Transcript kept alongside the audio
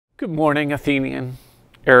Good morning, Athenian.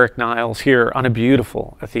 Eric Niles here on a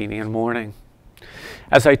beautiful Athenian morning.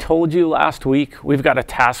 As I told you last week, we've got a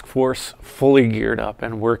task force fully geared up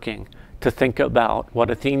and working to think about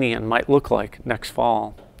what Athenian might look like next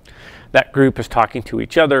fall. That group is talking to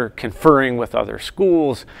each other, conferring with other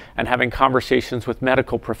schools, and having conversations with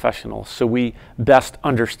medical professionals so we best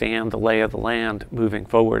understand the lay of the land moving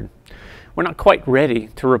forward. We're not quite ready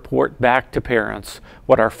to report back to parents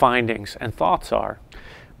what our findings and thoughts are.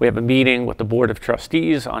 We have a meeting with the Board of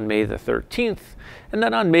Trustees on May the 13th, and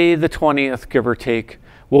then on May the 20th, give or take,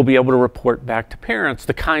 we'll be able to report back to parents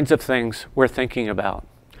the kinds of things we're thinking about.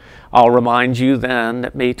 I'll remind you then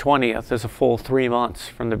that May 20th is a full 3 months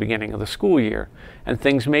from the beginning of the school year, and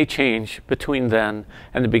things may change between then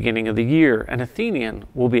and the beginning of the year, and Athenian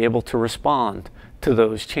will be able to respond to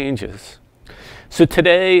those changes. So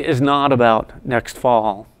today is not about next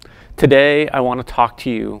fall. Today I want to talk to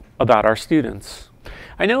you about our students.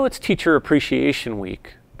 I know it's Teacher Appreciation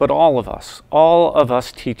Week, but all of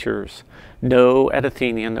us teachers know at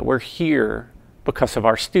Athenian that we're here because of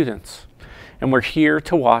our students, and we're here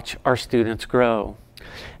to watch our students grow.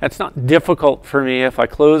 It's not difficult for me if I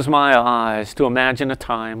close my eyes to imagine a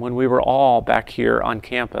time when we were all back here on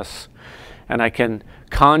campus, and I can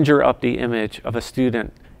conjure up the image of a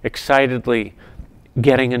student excitedly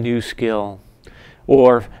getting a new skill,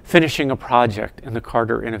 or finishing a project in the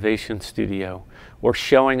Carter Innovation Studio, or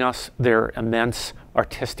showing us their immense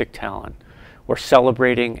artistic talent, or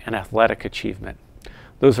celebrating an athletic achievement.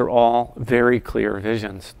 Those are all very clear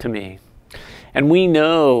visions to me. And we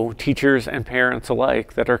know, teachers and parents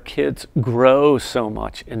alike, that our kids grow so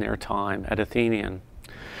much in their time at Athenian,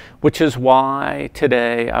 which is why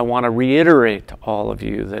today I want to reiterate to all of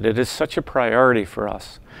you that it is such a priority for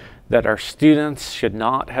us that our students should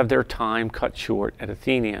not have their time cut short at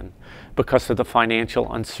Athenian because of the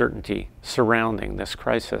financial uncertainty surrounding this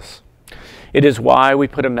crisis. It is why we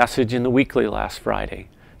put a message in the weekly last Friday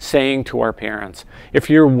saying to our parents, if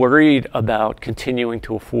you're worried about continuing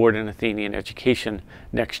to afford an Athenian education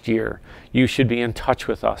next year, you should be in touch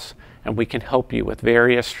with us and we can help you with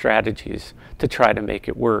various strategies to try to make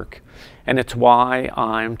it work. And it's why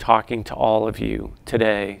I'm talking to all of you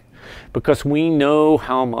today, because we know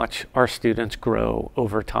how much our students grow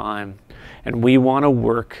over time, and we want to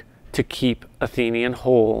work to keep Athenian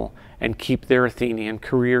whole and keep their Athenian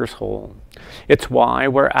careers whole. It's why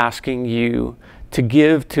we're asking you to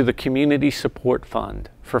give to the Community Support Fund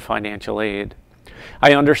for financial aid.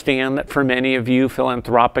 I understand that for many of you,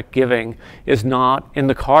 philanthropic giving is not in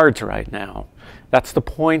the cards right now. That's the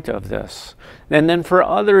point of this. And then for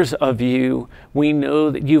others of you, we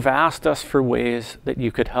know that you've asked us for ways that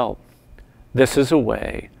you could help. This is a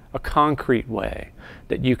way, a concrete way,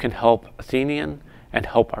 that you can help Athenian and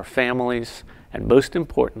help our families, and most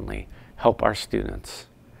importantly, help our students.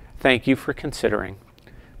 Thank you for considering.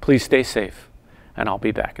 Please stay safe, and I'll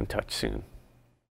be back in touch soon.